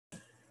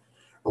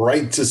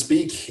Right to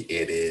Speak.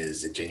 It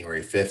is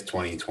January 5th,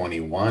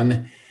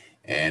 2021,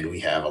 and we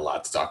have a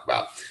lot to talk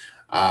about.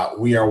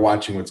 We are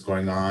watching what's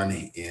going on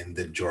in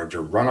the Georgia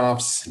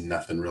runoffs.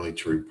 Nothing really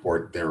to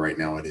report there right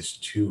now. It is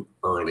too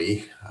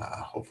early.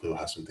 Hopefully, we'll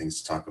have some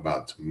things to talk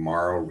about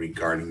tomorrow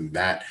regarding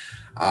that.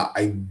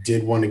 I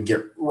did want to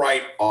get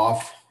right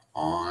off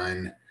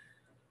on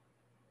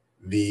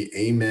the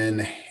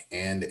Amen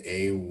and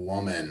a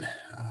Woman.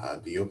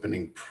 The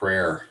opening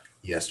prayer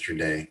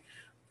yesterday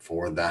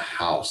for the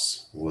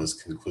House was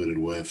concluded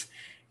with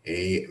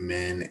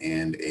Amen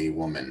and a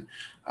Woman.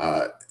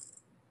 I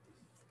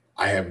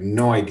have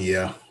no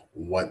idea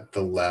what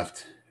the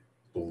left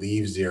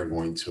believes they are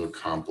going to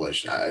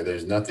accomplish.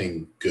 There's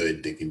nothing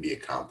good that can be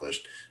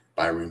accomplished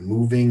by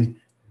removing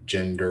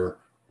gender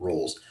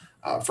roles.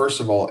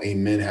 First of all,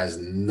 amen has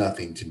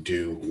nothing to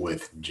do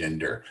with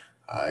gender.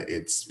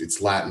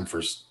 It's Latin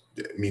for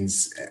it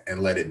means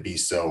and let it be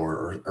so,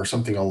 or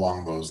something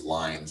along those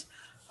lines.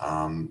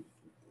 Um,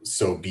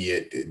 so be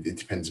it. It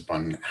depends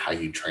upon how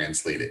you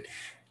translate it.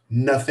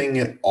 Nothing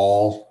at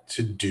all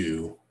to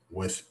do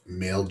with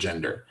male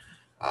gender.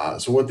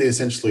 So what they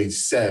essentially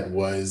said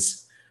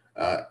was,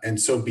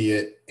 and so be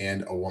it,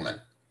 and a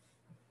woman.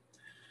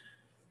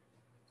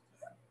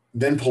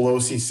 Then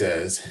Pelosi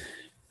says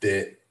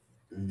that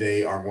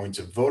they are going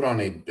to vote on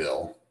a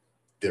bill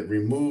that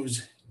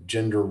removes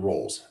gender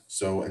roles.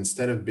 So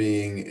instead of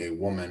being a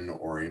woman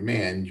or a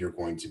man, you're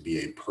going to be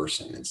a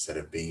person. Instead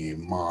of being a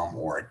mom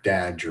or a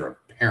dad, you're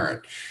a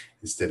parent.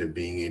 Instead of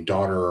being a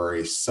daughter or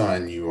a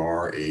son, you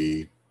are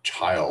a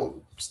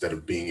child. Instead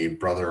of being a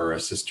brother or a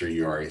sister,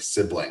 you are a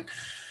sibling.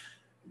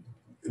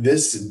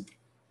 This,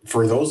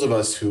 for those of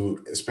us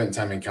who spent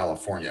time in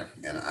California,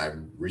 and I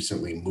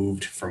recently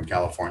moved from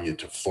California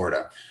to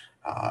Florida,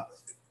 uh,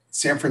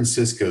 San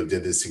Francisco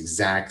did this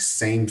exact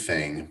same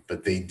thing,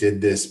 but they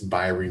did this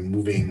by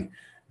removing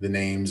the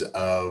names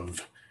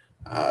of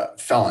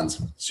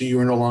felons. So you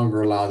are no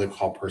longer allowed to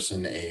call a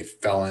person a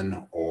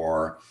felon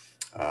or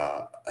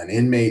an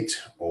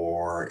inmate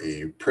or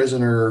a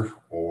prisoner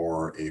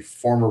or a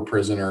former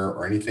prisoner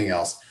or anything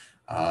else.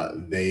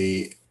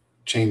 They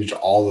changed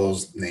all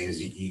those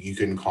names. You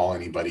couldn't call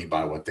anybody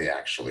by what they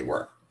actually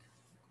were.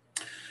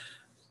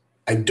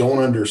 I don't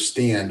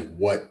understand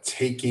what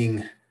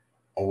taking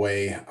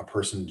away a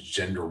person's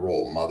gender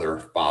role, mother,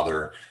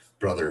 father,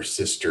 brother,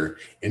 sister,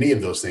 any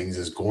of those things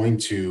is going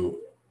to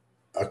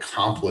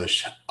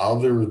accomplish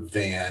other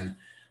than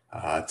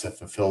to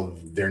fulfill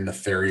their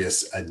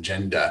nefarious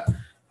agenda,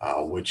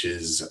 which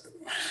is,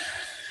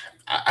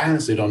 I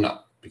honestly don't know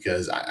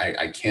because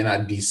I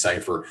cannot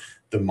decipher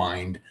the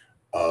mind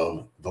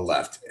of the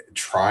left.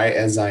 Try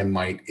as I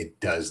might, it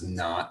does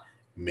not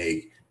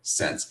make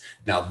sense.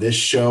 Now, this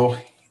show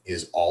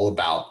is all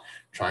about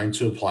trying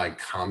to apply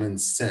common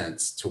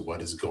sense to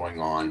what is going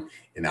on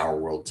in our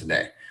world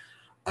today.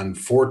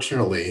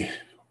 Unfortunately,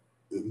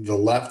 the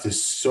left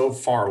is so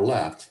far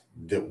left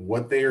that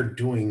what they are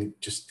doing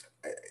just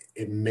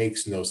it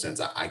makes no sense.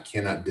 I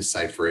cannot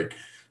decipher it.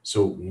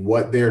 So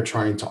what they're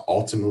trying to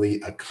ultimately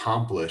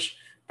accomplish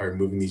by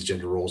removing these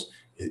gender roles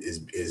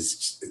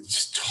is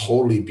just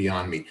totally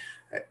beyond me.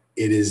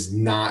 It is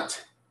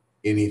not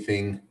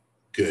anything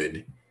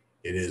good.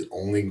 It is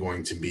only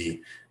going to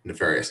be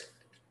nefarious.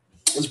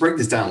 Let's break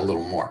this down a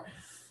little more.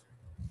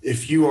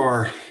 If you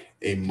are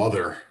a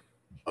mother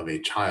of a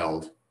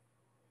child,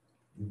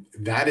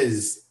 that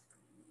is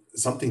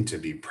something to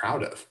be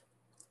proud of.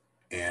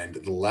 And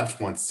the left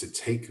wants to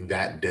take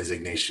that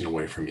designation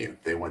away from you.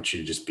 They want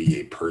you to just be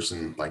a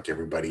person like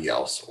everybody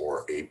else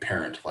or a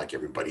parent like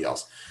everybody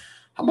else.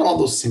 How about all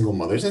those single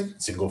mothers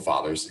and single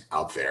fathers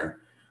out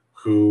there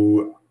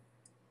who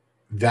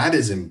that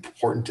is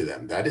important to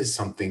them? That is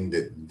something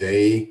that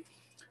they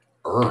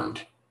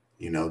earned,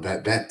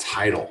 that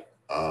title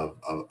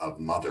of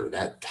mother,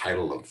 that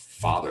title of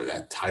father,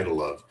 that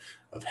title of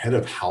head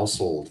of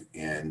household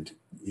and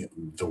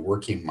the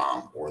working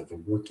mom or the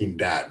working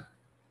dad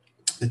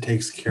that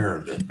takes care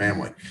of their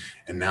family.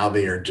 And now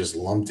they are just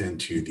lumped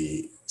into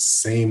the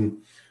same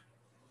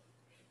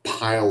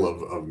pile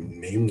of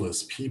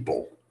nameless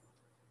people.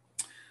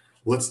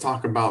 Let's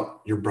talk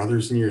about your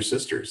brothers and your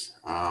sisters.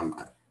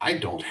 I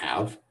don't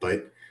have,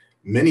 but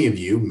many of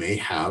you may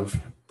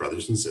have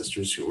brothers and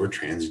sisters who are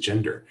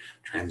transgender.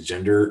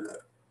 Transgender,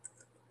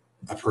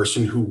 a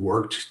person who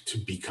worked to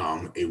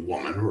become a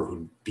woman or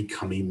who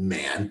become a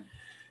man,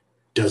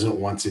 doesn't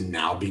want to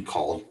now be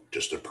called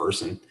just a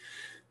person.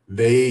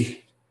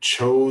 They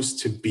chose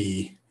to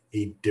be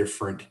a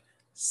different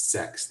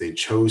sex. They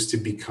chose to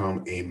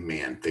become a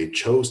man. They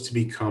chose to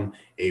become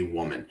a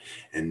woman.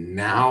 And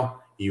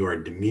now you are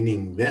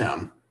demeaning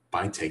them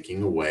by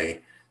taking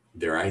away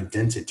their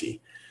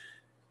identity.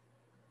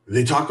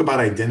 They talk about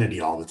identity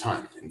all the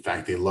time. In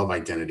fact, they love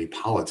identity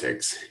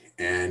politics.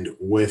 And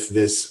with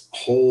this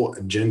whole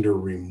gender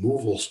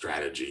removal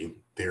strategy,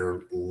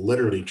 they're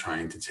literally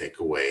trying to take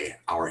away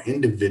our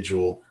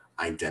individual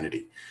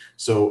identity.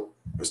 So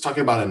I was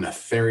talking about a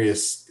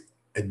nefarious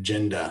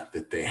agenda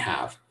that they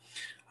have.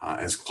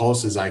 As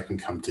close as I can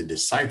come to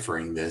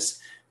deciphering this,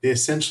 They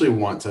essentially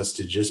want us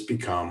to just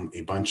become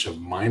a bunch of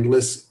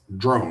mindless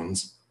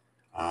drones,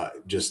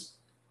 just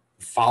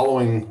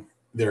following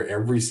their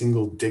every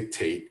single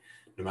dictate,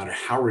 no matter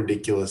how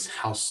ridiculous,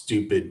 how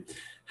stupid,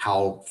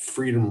 how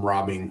freedom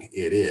robbing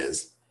it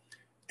is,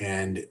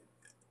 and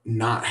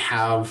not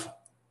have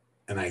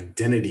an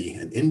identity,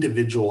 an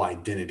individual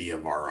identity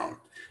of our own,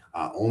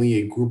 only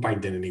a group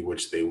identity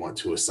which they want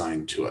to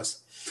assign to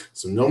us.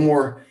 So no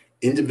more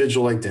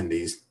individual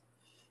identities,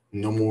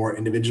 no more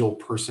individual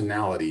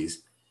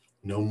personalities,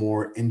 no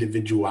more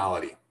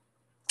individuality.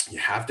 You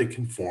have to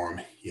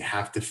conform, you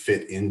have to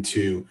fit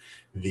into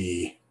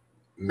the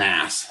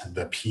mass,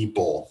 the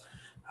people,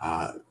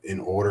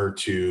 in order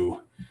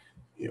to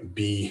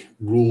be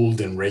ruled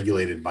and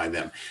regulated by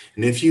them.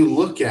 And if you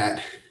look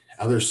at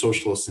other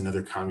socialist and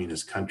other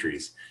communist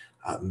countries,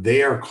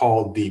 they are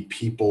called the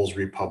People's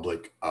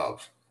Republic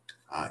of.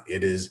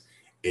 It is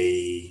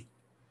a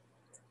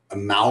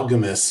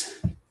amalgamous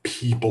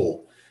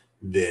people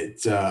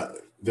that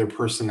their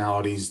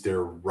personalities,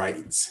 their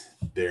rights,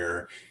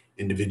 their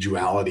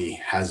individuality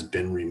has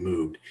been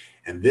removed.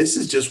 And this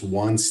is just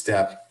one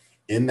step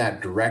in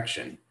that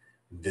direction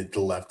that the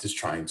left is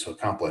trying to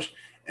accomplish.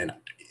 And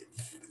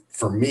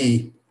for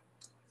me,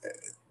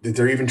 that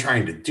they're even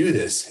trying to do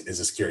this is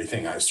a scary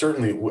thing.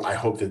 I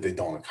hope that they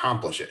don't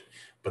accomplish it.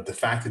 But the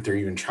fact that they're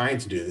even trying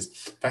to do this,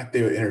 the fact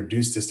they would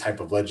introduce this type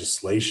of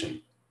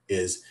legislation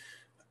is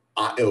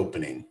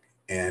eye-opening.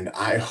 And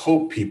I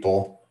hope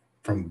people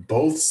from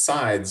both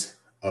sides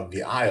of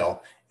the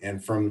aisle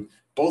and from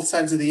both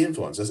sides of the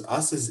influence,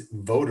 us as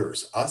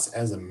voters, us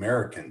as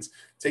Americans,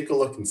 take a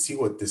look and see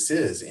what this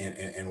is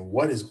and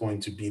what is going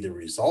to be the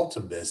result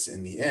of this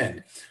in the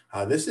end.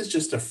 This is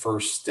just a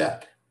first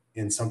step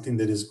in something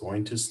that is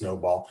going to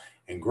snowball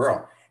and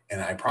grow.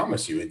 And I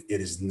promise you, it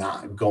is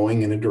not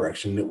going in a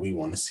direction that we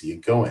want to see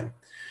it go in.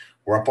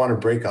 We're up on a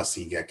break. I'll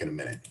see you back in a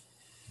minute.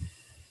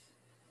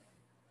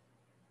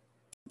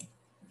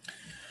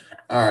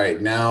 All right,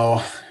 now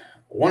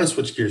I want to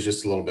switch gears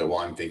just a little bit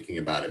while I'm thinking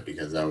about it,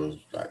 because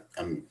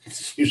I'm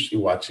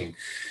usually watching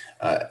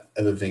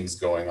other things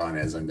going on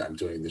as I'm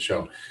doing the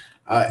show.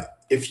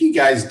 If you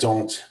guys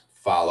don't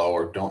follow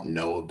or don't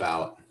know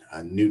about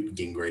Newt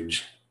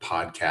Gingrich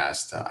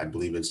podcast, I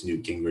believe it's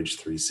Newt Gingrich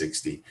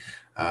 360.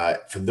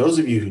 For those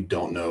of you who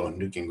don't know,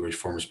 Newt Gingrich,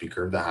 former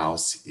Speaker of the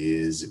House,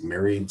 is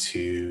married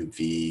to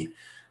the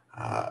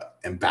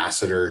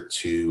ambassador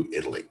to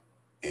Italy.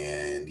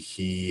 And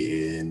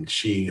he and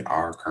she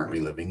are currently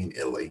living in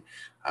Italy.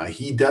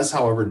 He does,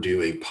 however,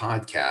 do a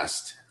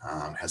podcast,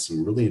 has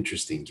some really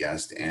interesting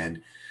guests,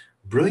 and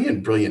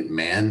brilliant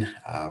man.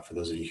 For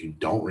those of you who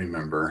don't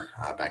remember,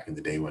 back in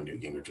the day when Newt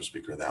Gingrich was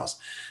Speaker of the House,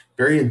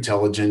 very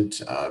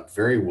intelligent,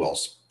 very well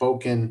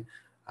spoken,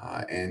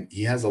 and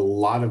he has a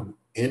lot of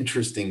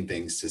interesting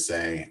things to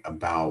say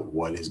about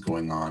what is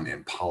going on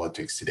in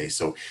politics today.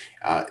 So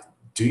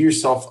do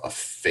yourself a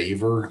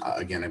favor.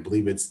 Again, I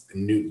believe it's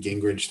Newt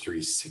Gingrich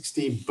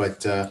 360,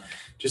 but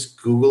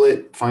just Google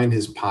it, find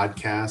his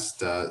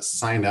podcast,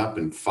 sign up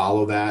and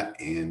follow that,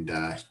 and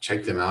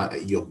check them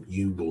out.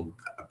 You will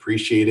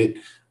appreciate it.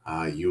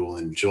 You will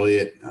enjoy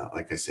it.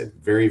 Like I said,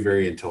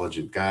 very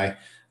intelligent guy,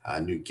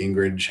 Newt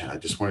Gingrich. I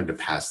just wanted to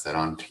pass that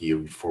on to you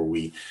before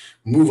we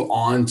move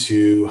on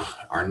to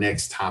our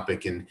next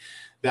topic, and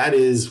that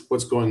is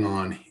what's going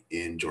on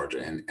in Georgia.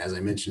 And as I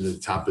mentioned at the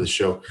top of the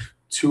show,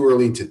 too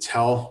early to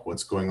tell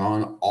what's going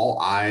on. All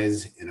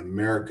eyes in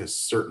America,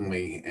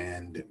 certainly,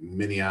 and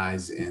many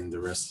eyes in the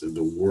rest of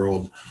the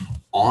world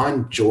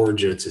on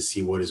Georgia to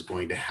see what is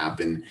going to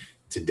happen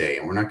today.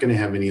 And we're not going to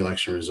have any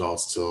election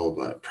results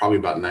till probably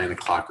about 9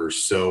 o'clock or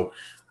so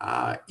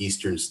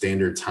Eastern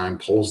Standard Time.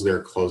 Polls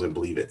there close, I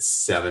believe, at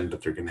 7,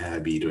 but they're going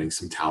to be doing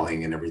some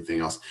tallying and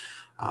everything else.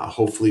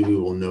 Hopefully we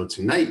will know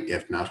tonight.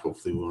 If not,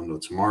 hopefully we'll know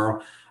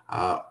tomorrow.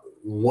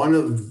 One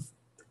of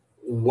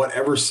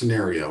whatever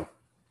scenario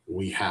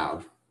we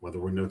have, whether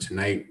we know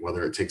tonight,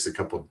 whether it takes a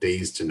couple of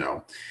days to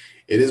know,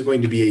 it is going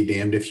to be a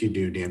damned if you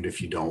do, damned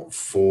if you don't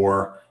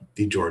for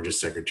the Georgia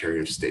Secretary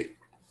of State.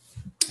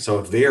 So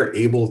if they are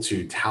able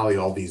to tally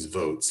all these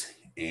votes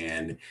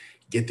and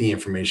get the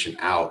information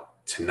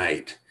out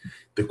tonight,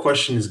 the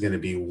question is going to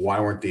be, why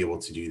weren't they able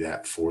to do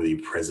that for the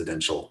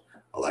presidential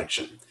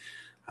election?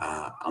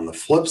 On the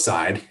flip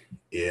side,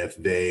 if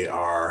they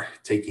are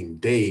taking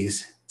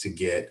days to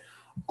get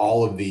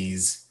all of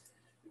these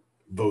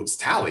votes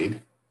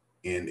tallied,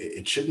 and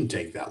it shouldn't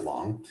take that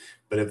long,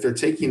 but if they're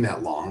taking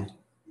that long,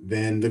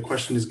 then the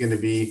question is going to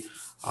be,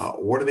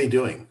 what are they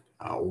doing?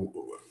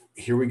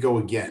 Here we go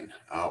again.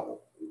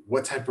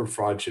 What type of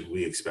fraud should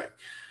we expect?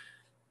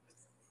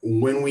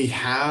 When we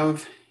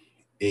have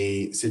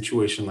a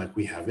situation like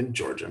we have in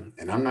Georgia,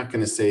 and I'm not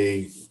going to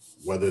say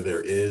whether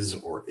there is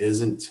or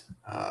isn't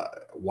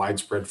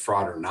widespread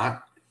fraud or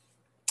not,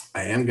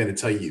 I am going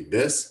to tell you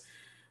this.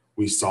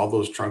 We saw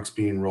those trunks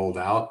being rolled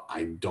out.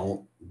 I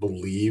don't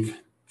believe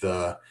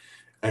the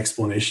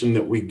explanation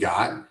that we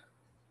got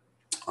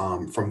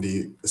from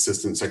the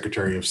Assistant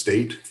Secretary of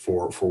State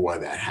for why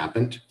that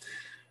happened.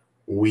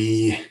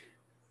 We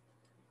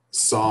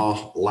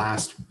saw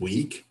last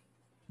week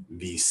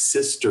the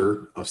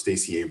sister of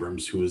Stacey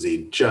Abrams, who is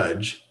a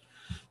judge,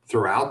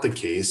 throughout the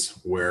case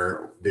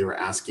where they were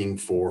asking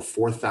for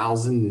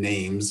 4,000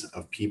 names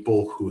of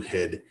people who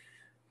had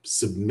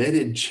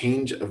submitted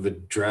change of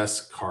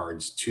address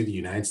cards to the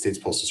United States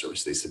Postal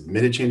Service. They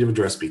submitted change of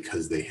address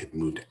because they had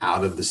moved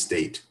out of the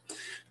state.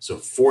 So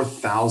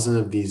 4,000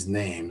 of these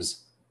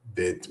names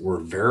that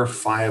were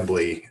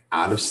verifiably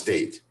out of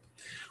state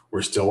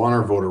were still on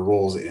our voter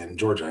rolls in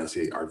Georgia. I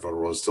see our voter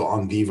rolls still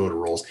on the voter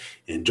rolls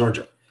in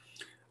Georgia.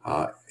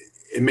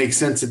 It makes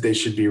sense that they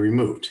should be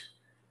removed.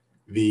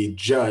 The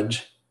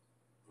judge,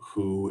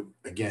 who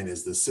again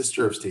is the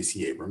sister of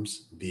Stacey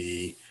Abrams,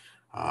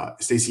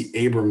 Stacey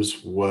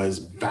Abrams was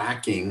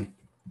backing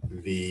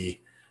the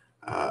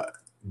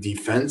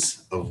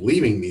defense of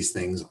leaving these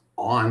things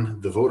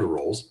on the voter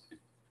rolls.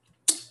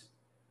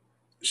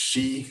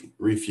 She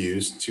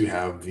refused to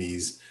have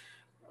these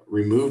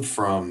removed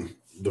from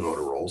the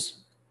voter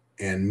rolls.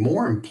 And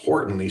more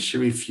importantly, she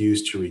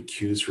refused to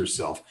recuse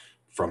herself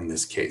from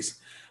this case.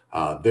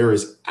 There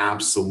is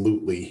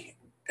absolutely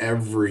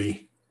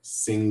every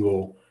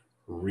single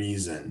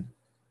reason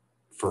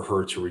for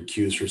her to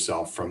recuse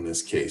herself from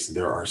this case.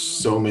 There are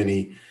so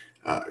many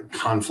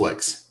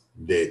conflicts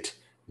that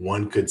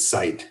one could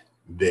cite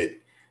that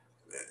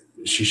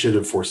she should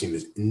have foreseen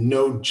this.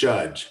 No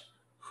judge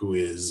who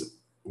is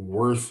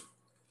worth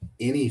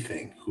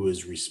anything, who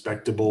is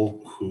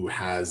respectable, who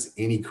has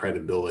any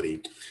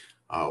credibility,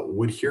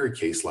 would hear a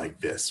case like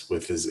this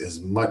with as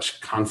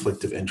much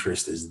conflict of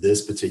interest as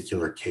this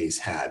particular case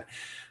had.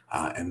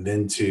 And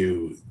then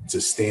to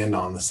stand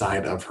on the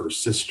side of her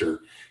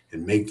sister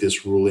and make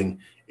this ruling,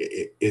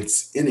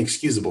 it's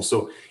inexcusable.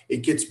 So it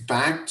gets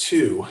back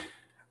to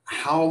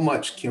how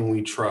much can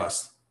we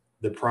trust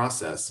the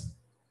process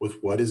with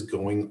what is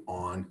going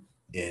on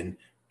in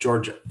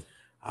Georgia.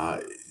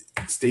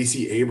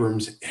 Stacey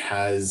Abrams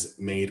has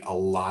made a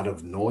lot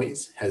of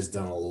noise, has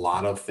done a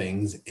lot of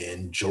things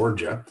in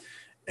Georgia,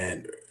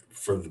 and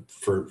for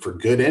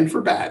good and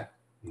for bad.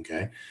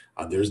 Okay,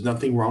 there's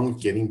nothing wrong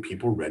with getting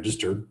people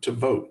registered to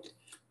vote,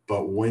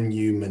 but when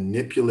you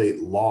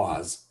manipulate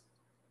laws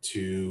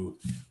to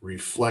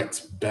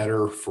reflect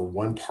better for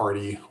one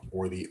party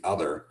or the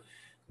other,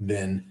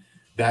 then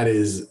that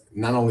is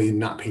not only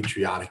not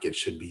patriotic, it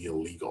should be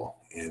illegal.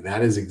 And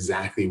that is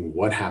exactly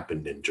what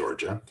happened in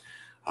Georgia.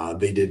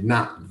 They did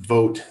not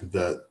vote,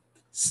 the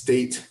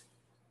state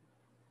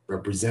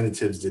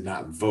representatives did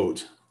not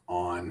vote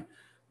on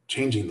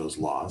changing those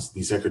laws.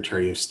 The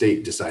Secretary of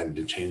State decided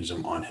to change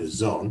them on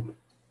his own.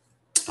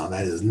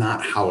 That is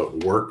not how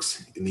it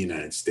works in the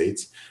United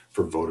States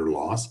for voter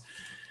laws.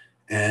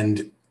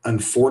 And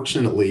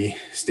unfortunately,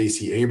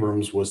 Stacey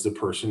Abrams was the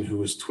person who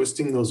was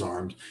twisting those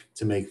arms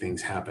to make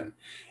things happen.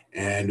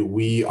 And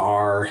we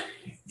are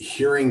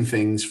hearing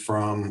things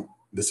from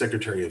the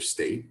Secretary of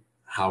State,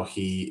 how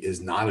he is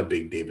not a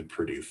big David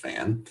Perdue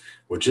fan,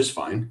 which is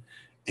fine,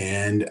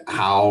 and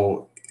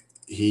how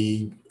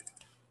he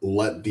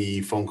let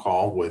the phone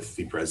call with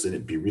the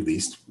president be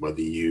released.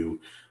 Whether you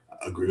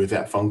agree with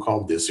that phone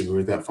call, disagree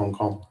with that phone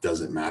call,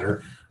 doesn't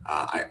matter.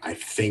 I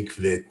think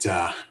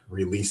that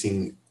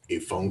releasing a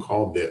phone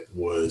call that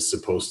was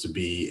supposed to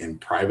be in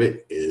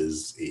private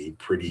is a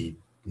pretty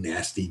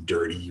nasty,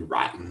 dirty,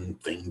 rotten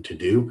thing to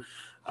do.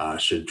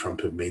 Should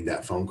Trump have made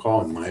that phone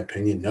call? In my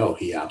opinion, no,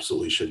 he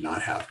absolutely should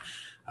not have.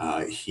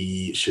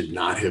 He should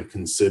not have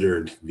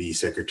considered the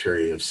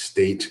Secretary of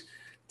State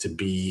to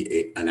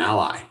be an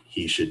ally.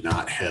 He should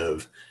not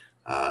have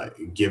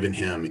given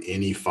him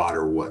any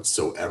fodder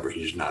whatsoever.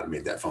 He should not have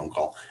made that phone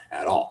call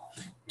at all.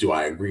 Do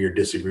I agree or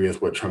disagree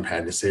with what Trump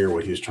had to say or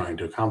what he was trying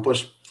to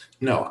accomplish?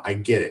 No, I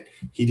get it.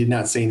 He did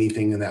not say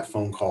anything in that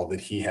phone call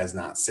that he has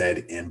not said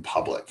in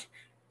public.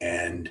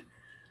 And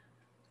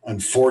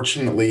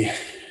unfortunately,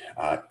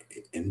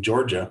 in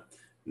Georgia,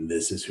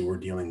 this is who we're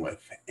dealing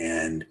with.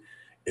 And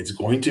it's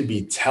going to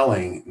be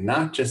telling,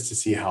 not just to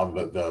see how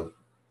the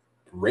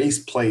race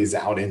plays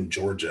out in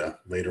Georgia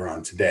later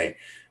on today,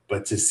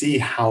 but to see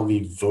how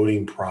the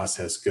voting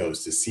process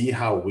goes, to see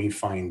how we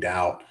find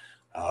out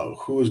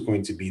who is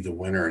going to be the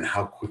winner and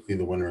how quickly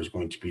the winner is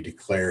going to be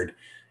declared,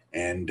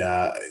 and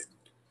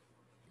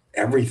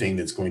everything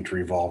that's going to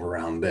revolve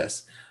around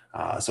this.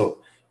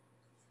 So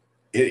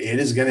it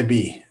is going to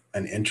be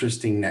an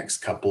interesting next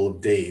couple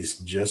of days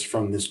just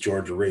from this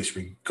Georgia race,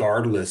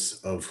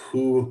 regardless of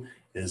who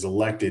is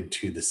elected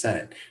to the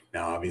Senate.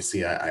 Now,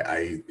 obviously,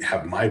 I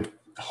have my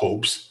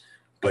hopes,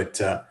 but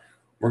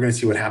we're going to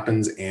see what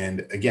happens.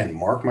 And again,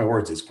 mark my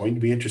words, it's going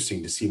to be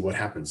interesting to see what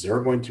happens. There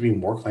are going to be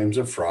more claims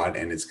of fraud,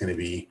 and it's going to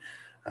be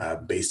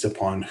based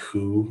upon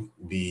who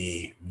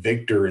the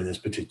victor in this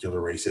particular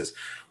race is.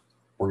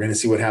 We're going to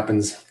see what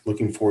happens.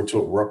 Looking forward to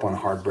it. We're up on a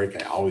hard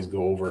break. I always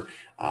go over.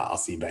 I'll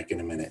see you back in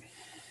a minute.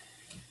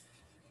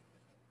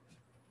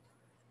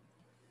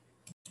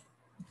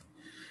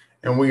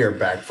 And we are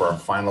back for our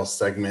final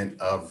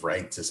segment of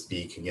Right to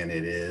Speak. Again,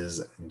 it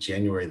is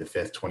January the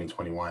 5th,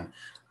 2021.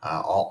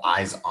 All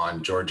eyes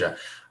on Georgia.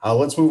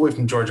 Let's move away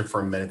from Georgia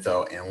for a minute,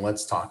 though, and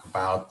let's talk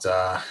about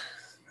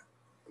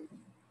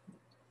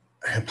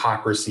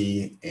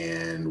hypocrisy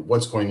and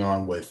what's going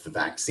on with the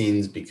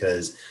vaccines,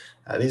 because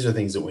these are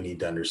things that we need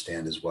to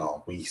understand as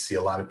well. We see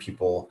a lot of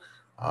people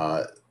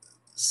uh,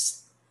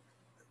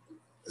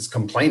 is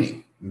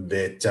complaining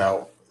that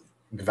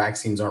the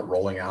vaccines aren't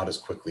rolling out as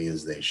quickly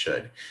as they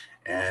should.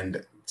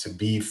 And to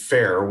be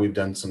fair, we've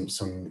done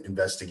some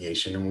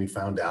investigation, and we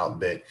found out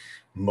that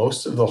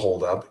most of the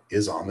holdup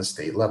is on the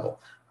state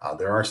level.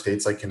 There are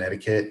states like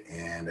Connecticut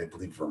and I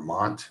believe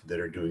Vermont that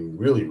are doing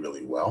really,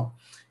 really well.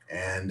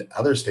 And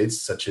other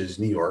states such as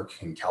New York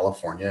and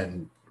California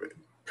and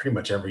pretty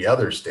much every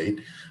other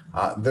state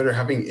that are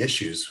having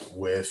issues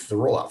with the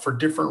rollout for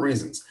different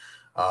reasons.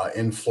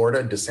 In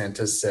Florida,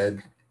 DeSantis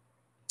said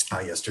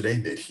yesterday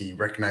that he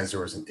recognized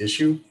there was an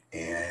issue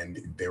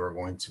and they were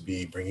going to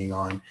be bringing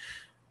on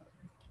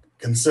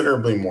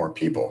considerably more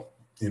people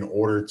in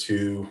order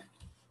to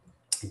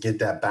get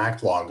that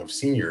backlog of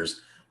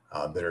seniors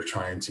that are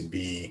trying to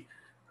be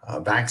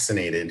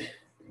vaccinated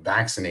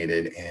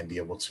and be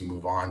able to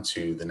move on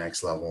to the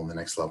next level and the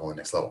next level and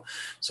the next level.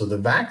 So the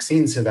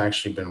vaccines have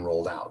actually been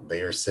rolled out.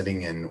 They are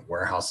sitting in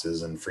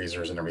warehouses and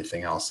freezers and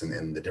everything else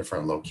in the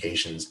different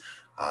locations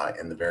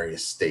in the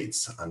various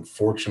states.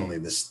 Unfortunately,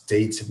 the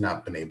states have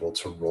not been able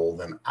to roll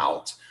them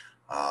out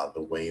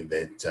the way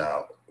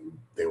that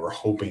they were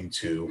hoping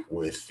to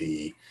with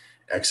the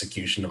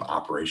execution of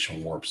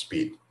Operation Warp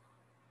Speed.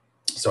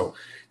 So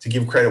to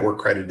give credit where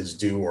credit is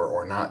due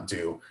or not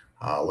due,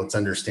 let's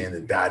understand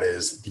that that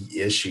is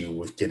the issue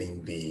with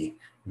getting the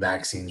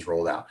vaccines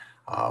rolled out.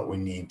 We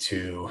need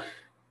to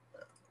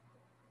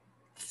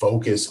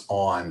focus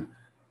on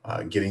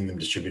getting them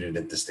distributed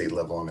at the state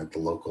level and at the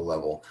local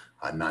level,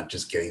 not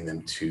just getting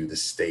them to the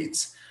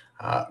states.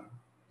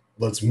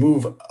 Let's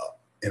move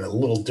in a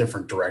little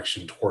different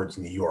direction towards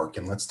New York,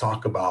 and let's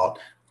talk about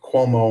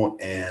Cuomo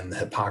and the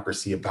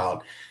hypocrisy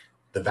about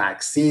the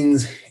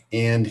vaccines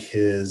and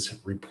his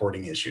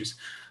reporting issues.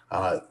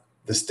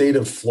 The state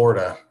of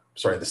Florida,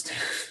 the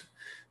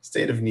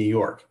state of New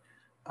York,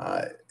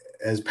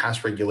 has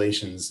passed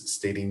regulations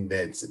stating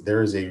that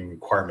there is a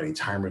requirement, a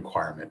time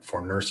requirement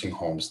for nursing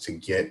homes to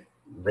get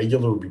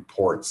regular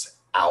reports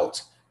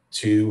out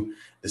to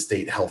the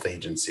state health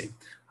agency.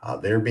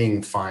 They're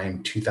being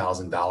fined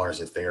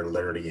 $2,000 if they are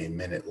literally a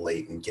minute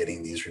late in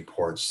getting these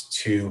reports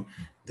to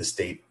the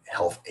state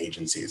health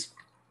agencies.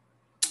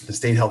 The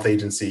state health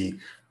agency,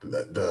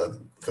 the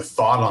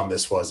thought on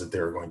this was that they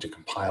were going to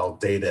compile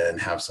data and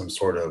have some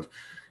sort of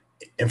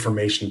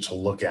information to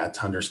look at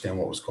to understand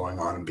what was going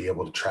on and be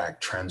able to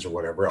track trends or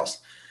whatever else.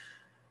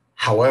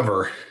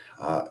 However,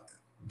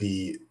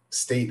 the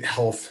state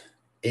health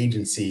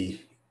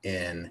agency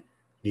in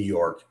New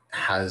York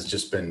has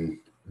just been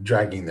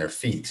dragging their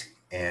feet,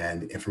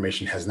 and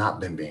information has not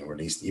been being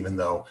released, even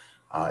though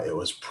it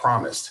was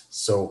promised.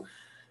 So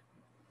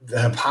the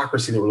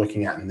hypocrisy that we're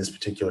looking at in this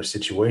particular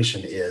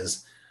situation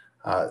is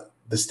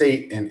the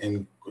state,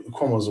 and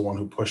Cuomo is the one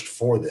who pushed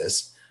for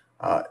this,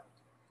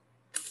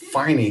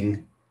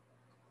 fining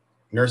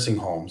nursing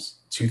homes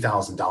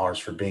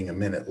 $2,000 for being a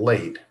minute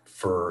late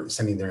for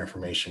sending their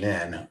information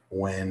in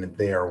when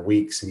they are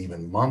weeks and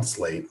even months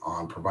late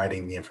on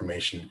providing the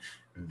information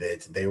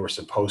that they were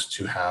supposed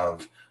to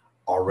have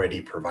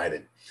already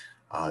provided.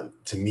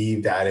 To me,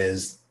 that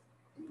is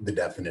the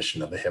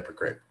definition of a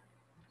hypocrite.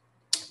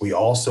 We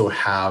also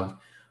have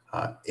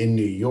in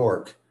New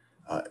York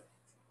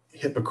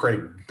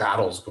Hippocratic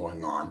battles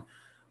going on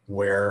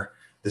where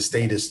the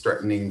state is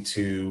threatening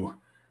to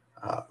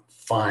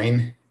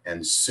fine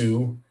and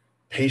sue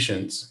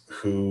patients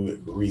who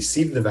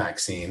received the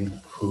vaccine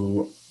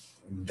who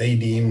they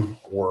deem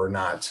were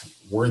not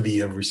worthy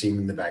of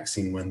receiving the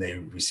vaccine when they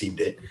received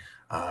it.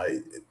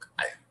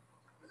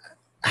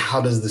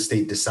 How does the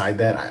state decide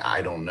that?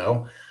 I don't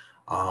know.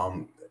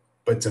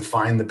 But to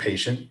fine the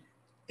patient,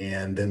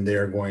 and then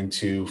they're going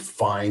to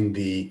fine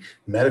the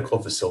medical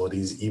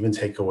facilities, even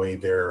take away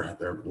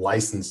their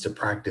license to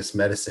practice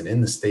medicine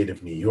in the state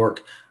of New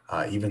York,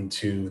 even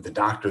to the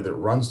doctor that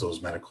runs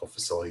those medical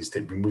facilities,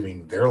 to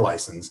removing their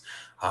license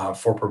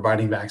for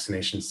providing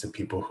vaccinations to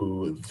people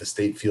who the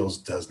state feels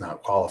does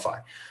not qualify.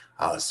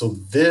 So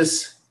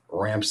this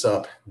ramps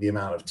up the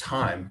amount of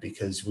time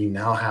because we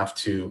now have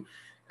to,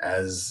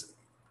 as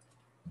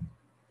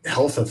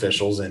health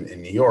officials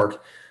in New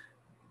York,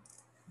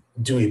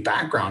 do a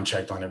background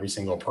check on every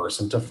single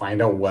person to find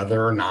out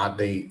whether or not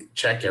they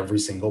check every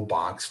single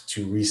box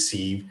to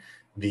receive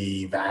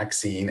the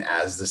vaccine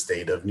as the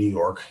state of New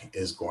York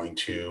is going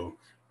to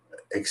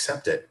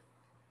accept it.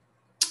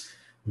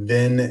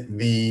 Then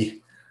the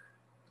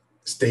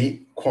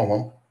state,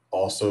 Cuomo,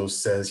 also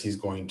says he's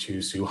going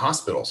to sue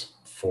hospitals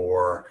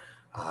for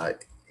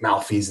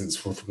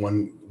malfeasance with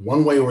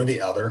one way or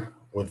the other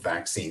with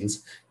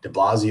vaccines. De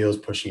Blasio is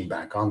pushing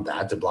back on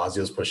that. De Blasio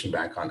is pushing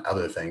back on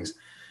other things.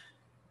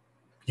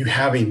 You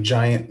have a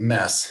giant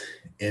mess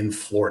in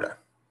Florida.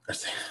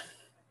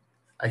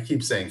 I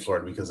keep saying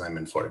Florida because I'm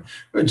in Florida.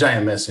 We have a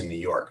giant mess in New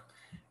York.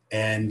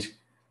 And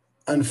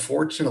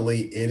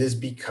unfortunately, it is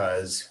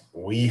because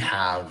we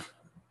have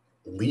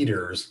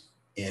leaders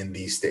in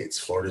these states.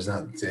 Florida's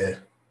not,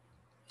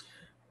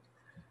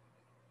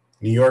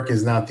 New York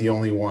is not the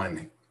only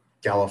one.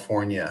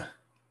 California,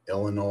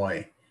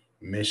 Illinois,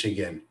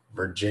 Michigan,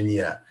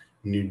 Virginia,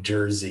 New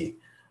Jersey,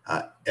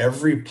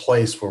 every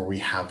place where we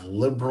have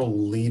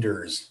liberal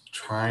leaders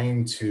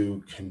trying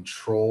to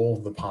control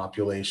the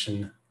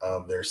population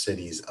of their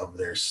cities, of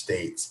their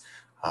states,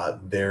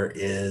 there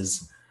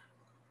is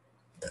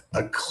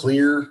a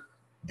clear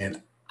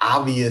and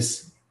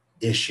obvious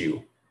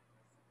issue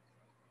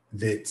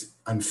that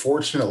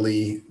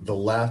unfortunately the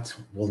left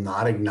will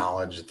not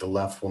acknowledge, the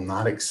left will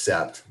not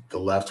accept, the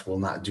left will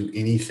not do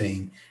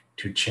anything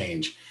to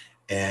change.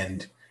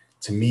 And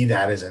to me,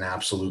 that is an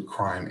absolute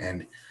crime.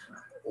 And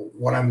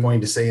what I'm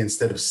going to say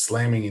instead of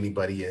slamming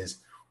anybody is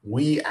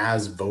we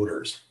as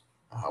voters,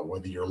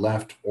 whether you're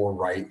left or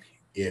right,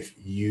 if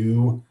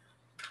you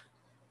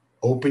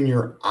open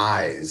your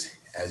eyes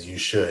as you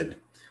should,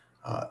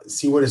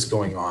 see what is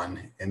going on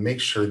and make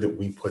sure that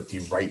we put the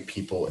right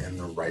people in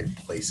the right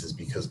places,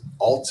 because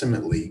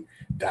ultimately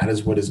that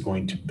is what is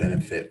going to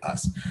benefit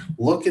us.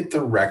 Look at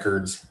the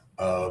records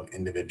of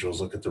individuals,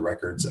 look at the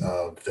records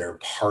of their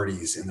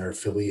parties and their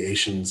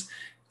affiliations,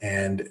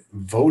 and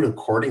vote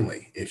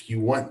accordingly. If you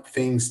want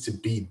things to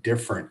be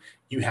different,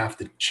 you have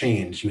to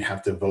change, you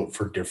have to vote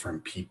for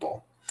different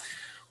people.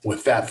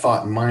 With that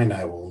thought in mind,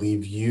 I will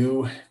leave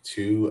you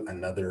to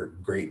another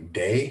great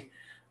day.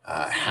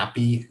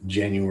 Happy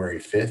January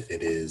 5th.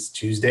 It is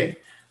Tuesday.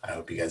 I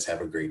hope you guys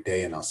have a great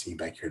day, and I'll see you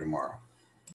back here tomorrow.